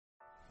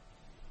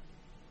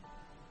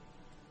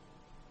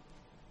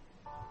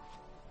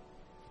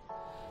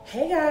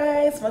Hey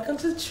guys, welcome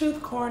to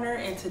Truth Corner,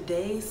 and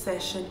today's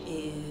session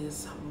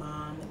is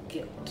mom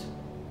guilt.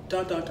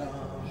 Dun dun dun.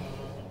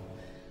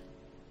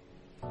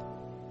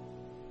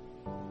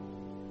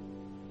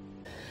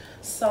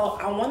 So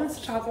I wanted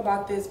to talk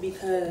about this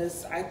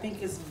because I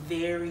think it's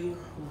very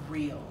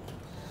real.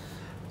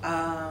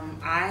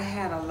 I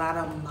had a lot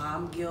of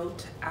mom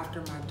guilt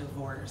after my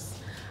divorce.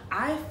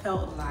 I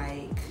felt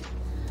like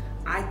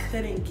I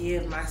couldn't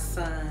give my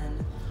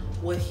son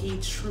what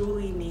he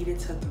truly needed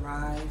to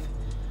thrive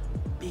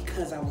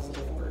because I was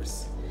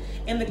divorced.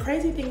 And the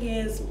crazy thing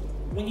is,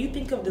 when you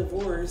think of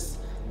divorce,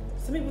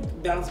 some people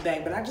bounce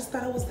back, but I just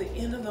thought it was the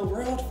end of the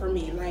world for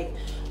me. Like,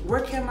 where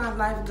can my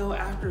life go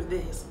after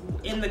this?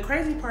 And the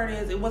crazy part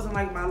is, it wasn't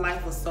like my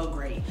life was so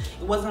great.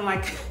 It wasn't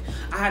like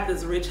I had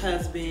this rich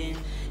husband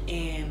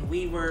and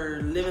we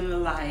were living the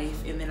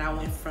life and then I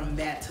went from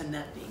that to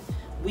nothing.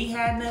 We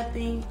had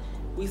nothing,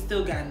 we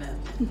still got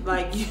nothing.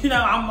 Like,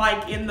 I'm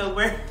like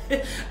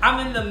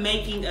I'm in the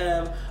making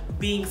of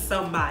being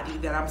somebody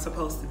that I'm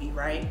supposed to be,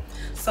 right?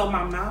 So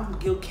my mom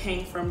guilt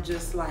came from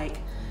just like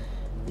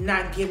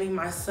not giving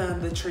my son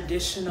the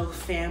traditional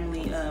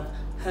family of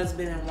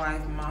husband and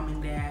wife, mom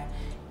and dad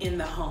in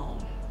the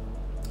home.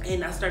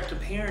 And I start to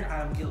parent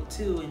out of guilt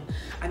too. And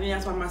I think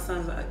that's why my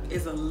son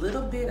is a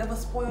little bit of a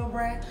spoiled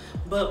brat,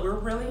 but we're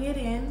reeling it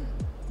in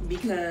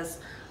because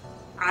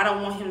I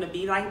don't want him to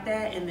be like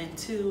that. And then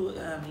two,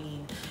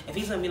 if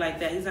he's gonna be like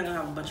that, he's not gonna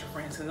have a bunch of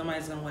friends because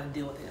nobody's gonna want to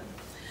deal with him.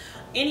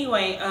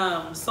 Anyway,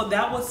 so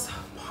that was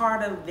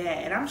part of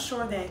that. And I'm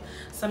sure that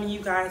some of you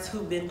guys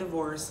who've been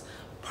divorced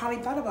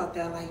probably thought about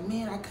that. Like,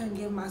 man, I couldn't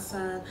give my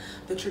son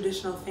the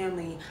traditional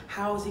family.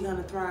 How is he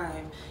gonna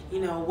thrive?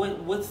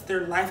 What's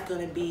their life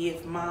gonna be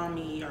if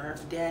mommy or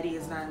if daddy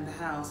is not in the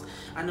house?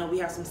 I know we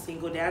have some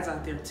single dads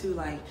out there too,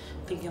 like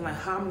thinking like,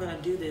 how am I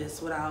gonna do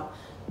this without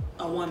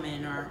a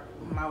woman or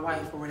my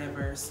wife or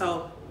whatever.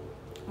 So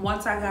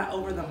once I got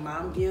over the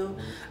mom guilt,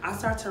 I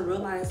started to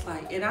realize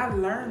like, and I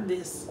learned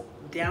this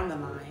down the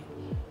line.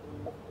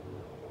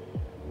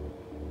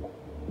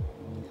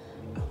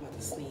 I'm about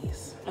to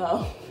sneeze.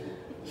 Oh,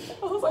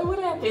 I was like, what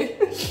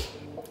happened?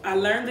 I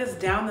learned this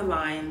down the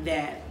line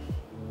that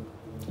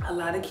a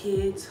lot of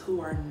kids who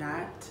are in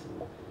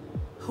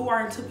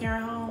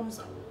two-parent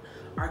homes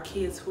are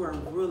kids who are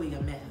really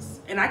a mess.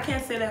 And I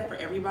can't say that for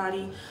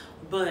everybody,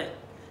 but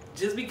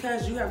just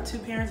because you have two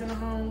parents in the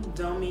home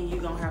don't mean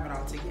you're gonna have it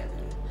all together.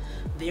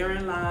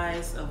 Therein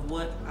lies of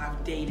what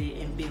I've dated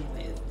and been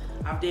with.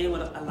 I've dated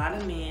with a lot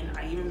of men.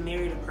 I even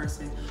married a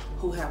person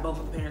who had both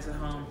of the parents at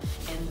home,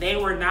 and they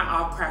were not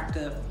all cracked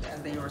up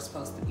as they were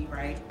supposed to be,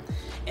 right?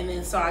 And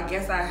then so I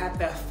guess I had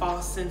that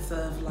false sense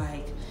of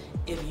like,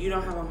 if you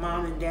don't have a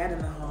mom and dad in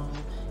the home,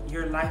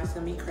 your life is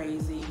gonna be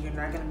crazy. You're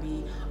not gonna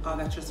be all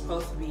that you're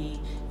supposed to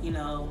be,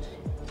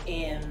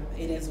 and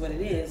it is what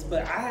it is.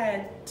 But I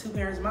had two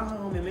parents in my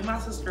home, and me and my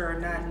sister are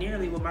not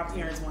nearly what my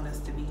parents want us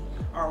to be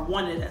or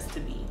wanted us to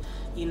be.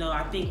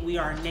 I think we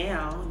are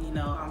now.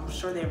 I'm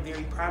sure they're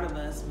very proud of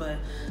us, but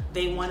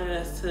they wanted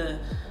us to,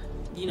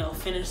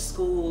 finish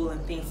school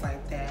and things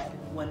like that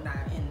and whatnot.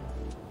 And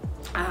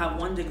I have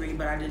one degree,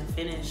 but I didn't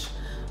finish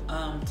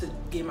to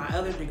get my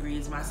other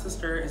degrees. My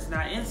sister is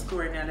not in school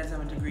right now, doesn't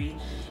have a degree.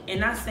 And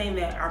not saying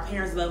that our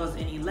parents love us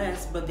any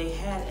less, but they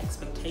had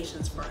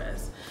expectations for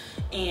us.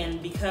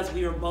 And because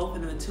we were both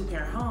in a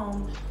two-parent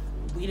home,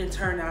 we didn't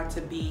turn out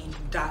to be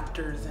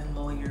doctors and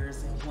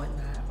lawyers and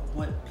whatnot,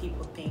 what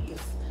people think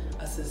is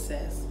a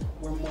success.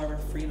 We're more of a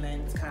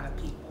freelance kind of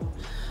people.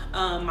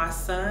 My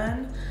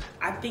son,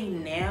 I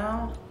think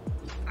now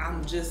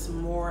I'm just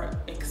more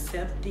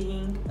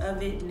accepting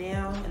of it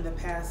now in the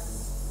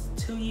past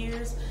 2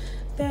 years,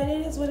 that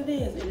it is what it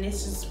is, and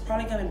it's just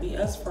probably gonna be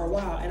us for a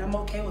while, and I'm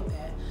okay with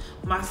that.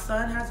 My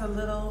son has a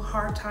little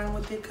hard time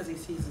with it because he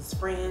sees his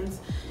friends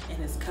and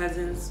his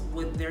cousins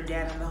with their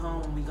dad in the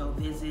home when we go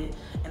visit,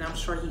 and I'm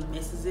sure he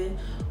misses it.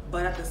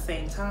 But at the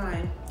same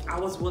time, I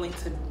was willing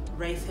to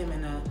raise him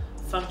in a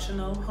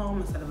functional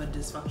home instead of a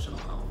dysfunctional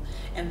home,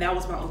 and that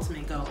was my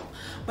ultimate goal.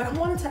 But I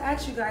wanted to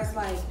ask you guys,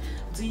 like,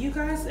 do you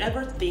guys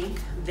ever think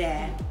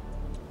that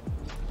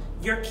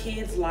your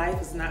kid's life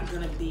is not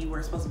gonna be where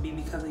it's supposed to be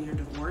because of your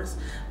divorce?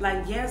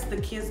 Like, yes, the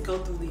kids go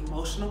through the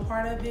emotional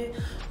part of it,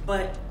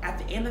 but at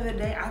the end of the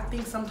day, I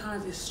think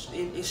sometimes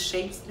it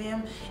shapes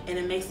them and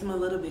it makes them a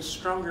little bit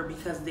stronger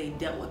because they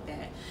dealt with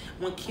that.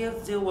 When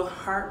kids deal with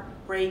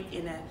heartbreak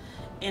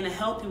in a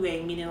healthy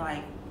way, meaning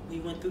like we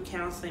went through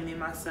counseling, me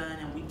and my son,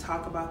 and we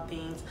talk about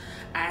things,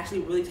 I actually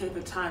really take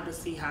the time to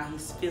see how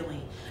he's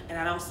feeling, and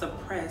I don't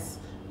suppress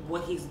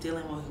what he's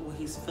dealing with, what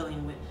he's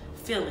feeling,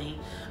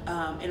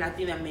 and I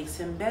think that makes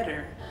him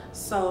better.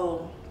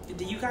 So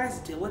do you guys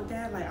deal with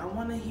that? Like, I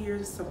want to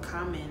hear some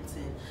comments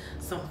and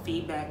some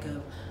feedback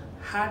of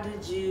how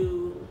did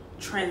you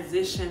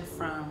transition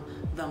from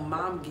the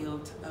mom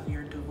guilt of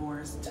your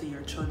divorce to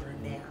your children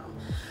now.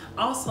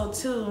 Also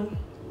too,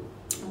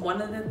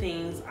 one of the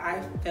things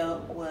I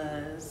felt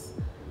was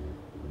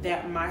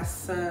that my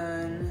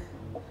son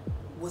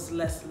was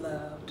less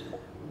loved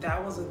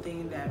that was a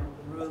thing that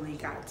really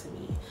got to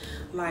me.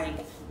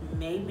 Like,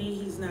 maybe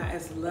he's not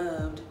as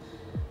loved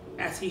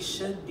as he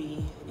should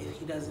be if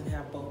he doesn't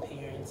have both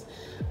parents.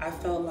 I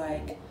felt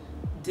like,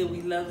 did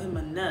we love him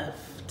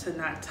enough to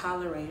not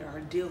tolerate or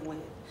deal with?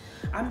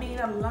 I mean,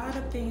 a lot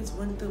of things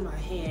went through my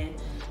head,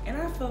 and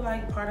I feel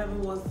like part of it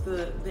was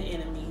the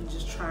enemy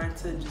just trying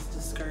to just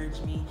discourage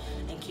me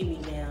and keep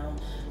me down.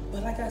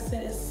 But like I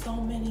said, it's so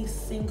many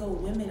single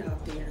women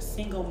out there,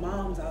 single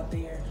moms out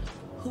there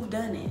who've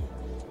done it.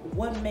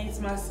 What makes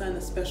my son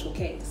a special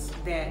case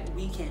that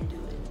we can't do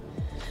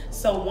it?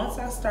 So once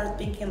I start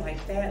thinking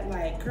like that,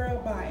 like, girl,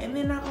 bye. And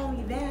then not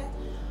only that,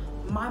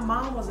 my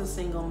mom was a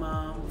single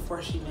mom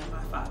before she met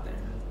my father.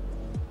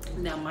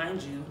 Now,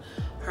 mind you,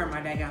 her and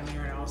my dad got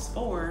married when I was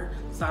 4,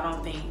 so I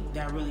don't think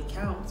that really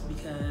counts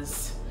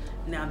because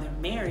now they're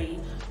married,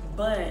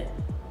 but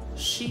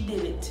she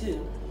did it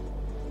too.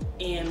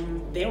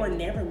 And they were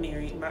never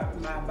married. My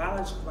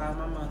biological father,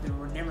 my mother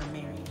were never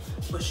married,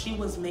 but she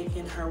was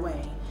making her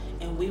way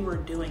and we were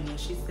doing it.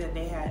 She said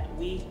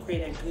we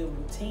created a good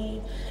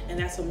routine, and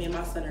that's what me and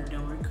my son are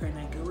doing. We're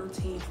creating a good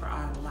routine for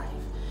our life.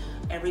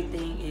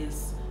 Everything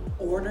is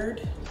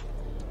ordered,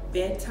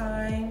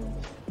 bedtime,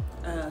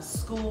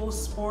 school,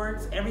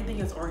 sports, everything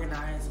is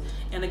organized.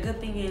 And the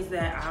good thing is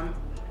that I'm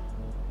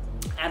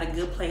at a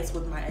good place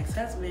with my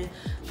ex-husband,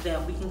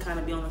 that we can kind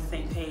of be on the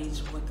same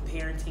page with the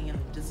parenting and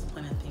the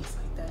discipline and things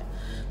like that.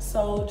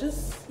 So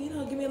just, give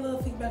me a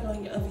little feedback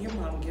of your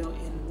mom guilt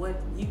and what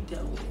you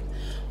dealt with.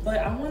 But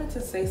I wanted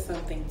to say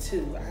something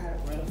too. I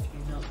have wrote a few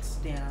notes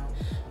down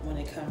when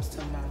it comes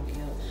to mom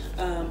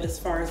guilt. As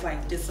far as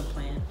like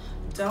discipline,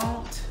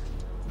 don't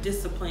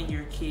discipline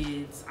your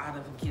kids out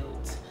of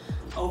guilt.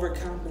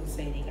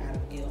 Overcompensating out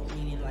of guilt,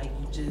 meaning like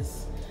you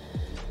just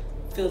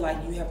feel like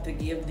you have to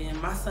give them.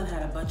 My son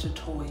had a bunch of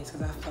toys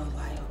because I felt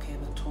like, okay,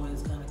 the toy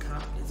is gonna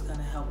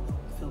help him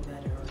feel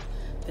better, or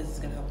this is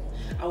gonna help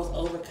him. I was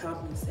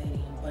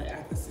overcompensating, but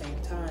at the same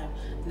time,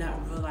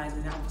 not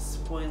realizing I was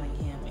spoiling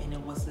him and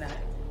it was not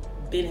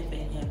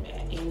benefiting him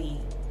at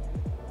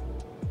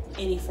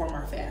any form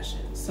or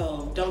fashion.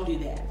 So don't do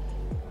that.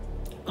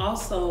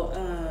 Also,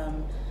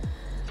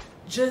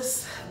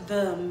 just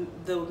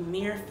the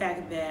mere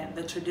fact that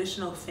the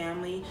traditional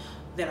family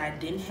that I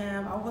didn't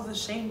have, I was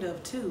ashamed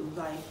of too.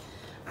 Like,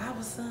 I have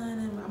a son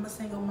and I'm a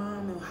single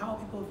mom, and how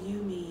people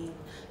view me.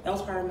 That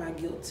was part of my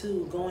guilt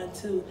too. Going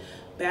to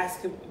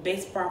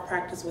baseball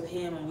practice with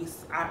him,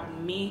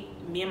 and me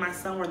and my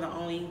son were the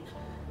only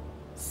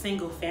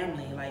single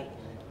family. Like,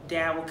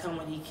 dad will come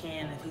when he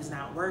can if he's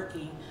not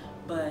working,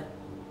 but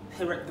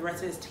the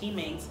rest of his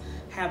teammates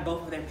have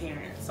both of their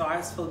parents. So I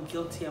just feel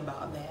guilty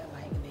about that.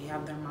 Like, they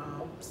have their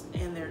moms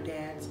and their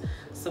dads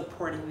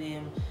supporting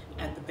them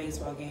at the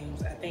baseball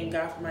games. I thank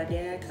God for my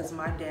dad, because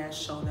my dad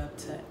showed up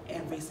to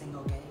every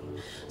single game.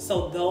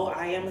 So though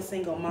I am a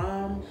single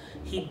mom,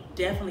 he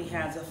definitely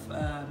has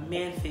a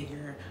man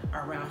figure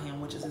around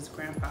him, which is his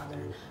grandfather.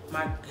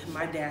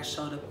 My dad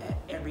showed up at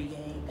every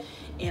game,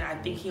 and I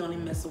think he only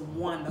missed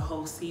one the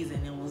whole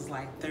season. It was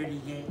like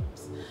 30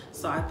 games.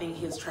 So I think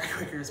his track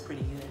record is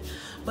pretty good.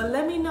 But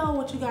let me know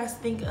what you guys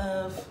think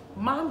of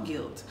mom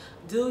guilt.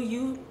 Do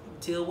you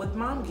deal with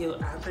mom guilt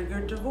after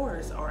your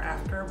divorce or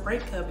after a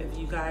breakup? If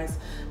you guys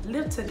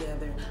live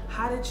together,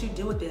 how did you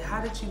deal with it? How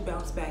did you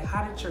bounce back?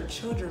 How did your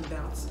children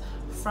bounce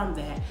from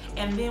that?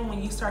 And then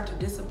when you start to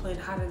discipline,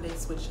 how did they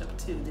switch up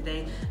too? Did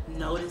they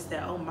notice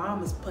that, oh,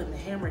 mom is putting the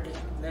hammer down,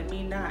 let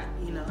me not?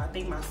 I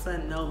think my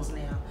son knows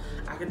now.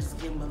 I can just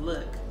give him a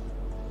look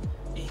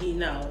and he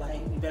know, like,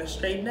 you better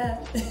straighten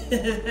up.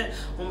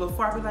 When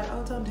before I'd be like,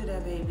 oh, don't do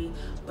that, baby.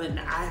 But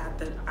I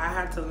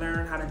have to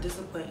learn how to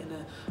discipline in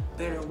a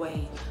better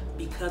way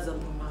because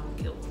of my mom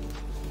guilt.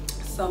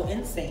 So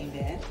in saying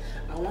that,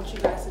 I want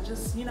you guys to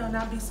just,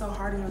 not be so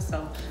hard on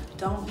yourself.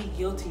 Don't be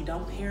guilty.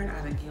 Don't parent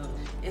out of guilt.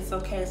 It's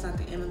okay. It's not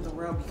the end of the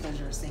world because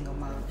you're a single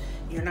mom.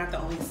 You're not the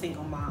only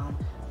single mom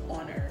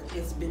on earth.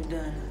 It's been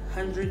done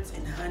hundreds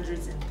and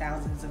hundreds and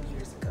thousands of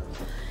years ago.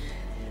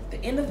 At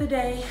the end of the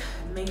day,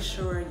 make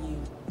sure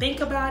you think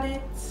about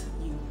it,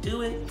 you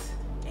do it,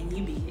 and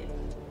you be it.